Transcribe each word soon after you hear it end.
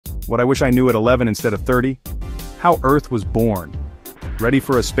What I wish I knew at 11 instead of 30? How Earth was born. Ready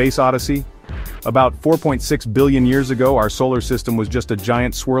for a space odyssey? About 4.6 billion years ago, our solar system was just a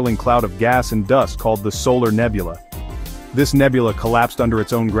giant swirling cloud of gas and dust called the solar nebula. This nebula collapsed under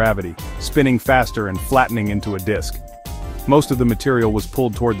its own gravity, spinning faster and flattening into a disk. Most of the material was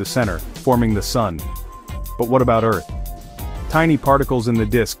pulled toward the center, forming the sun. But what about Earth? Tiny particles in the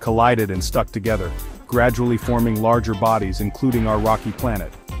disk collided and stuck together, gradually forming larger bodies, including our rocky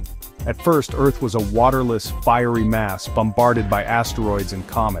planet. At first, Earth was a waterless, fiery mass bombarded by asteroids and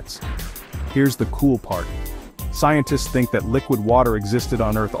comets. Here's the cool part. Scientists think that liquid water existed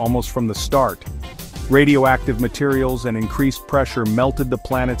on Earth almost from the start. Radioactive materials and increased pressure melted the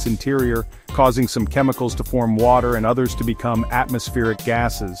planet's interior, causing some chemicals to form water and others to become atmospheric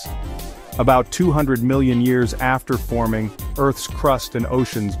gases. About 200 million years after forming, Earth's crust and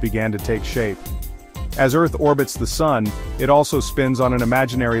oceans began to take shape. As Earth orbits the Sun, it also spins on an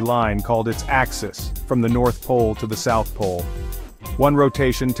imaginary line called its axis, from the North Pole to the South Pole. One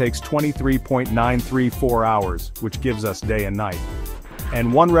rotation takes 23.934 hours, which gives us day and night.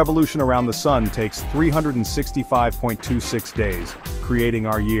 And one revolution around the Sun takes 365.26 days, creating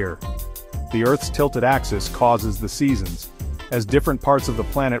our year. The Earth's tilted axis causes the seasons, as different parts of the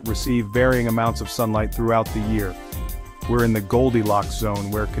planet receive varying amounts of sunlight throughout the year. We're in the Goldilocks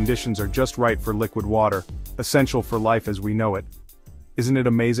zone where conditions are just right for liquid water, essential for life as we know it. Isn't it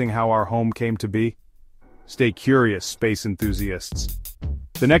amazing how our home came to be? Stay curious, space enthusiasts.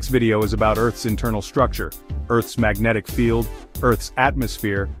 The next video is about Earth's internal structure, Earth's magnetic field, Earth's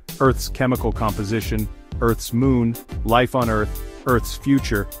atmosphere, Earth's chemical composition, Earth's moon, life on Earth, Earth's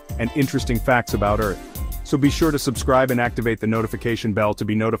future, and interesting facts about Earth. So be sure to subscribe and activate the notification bell to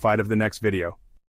be notified of the next video.